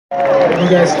you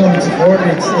guys come and support.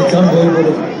 It's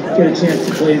unbelievable to get a chance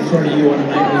to play in front of you on a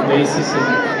nightly basis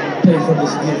and play from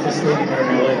this beautiful stadium here in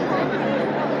LA.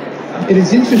 It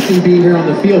is interesting being here on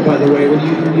the field, by the way, when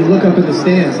you look up in the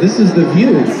stands. This is the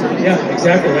view. Yeah,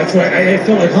 exactly. That's why I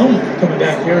felt like home coming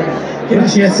back here and getting a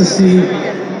chance to see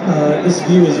this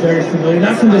view is very familiar.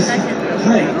 Not from this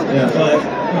height, but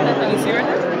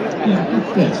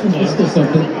it's still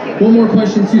something. One more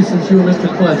question, too, since you were Mr.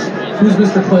 Clutch. Who's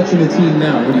Mr. Clutch in the team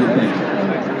now? What do you think?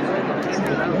 That's a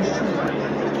good question.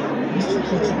 Mr.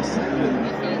 Clutch in the team.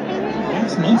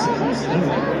 Last month's kind of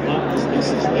a lot in this big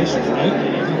situation, right?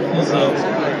 He's a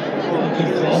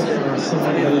good call for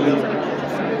somebody who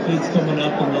he's coming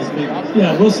up in those big.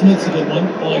 Yeah, Will Smith's a good one. I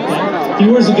like that. He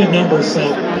wears a good number, so I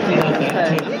like that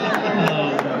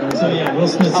too. So yeah, Will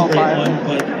Smith's a great one,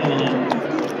 but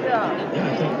yeah,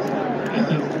 I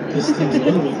think this team's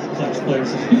littered with clutch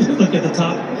players. If you look at the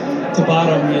top to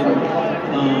bottom, and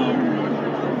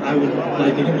I would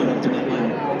like anyone up to that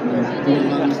line.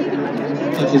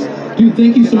 Dude,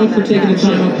 thank you so much for taking the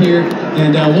time up here.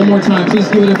 And one more time, please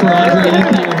give it up for Andre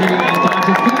Ethier here at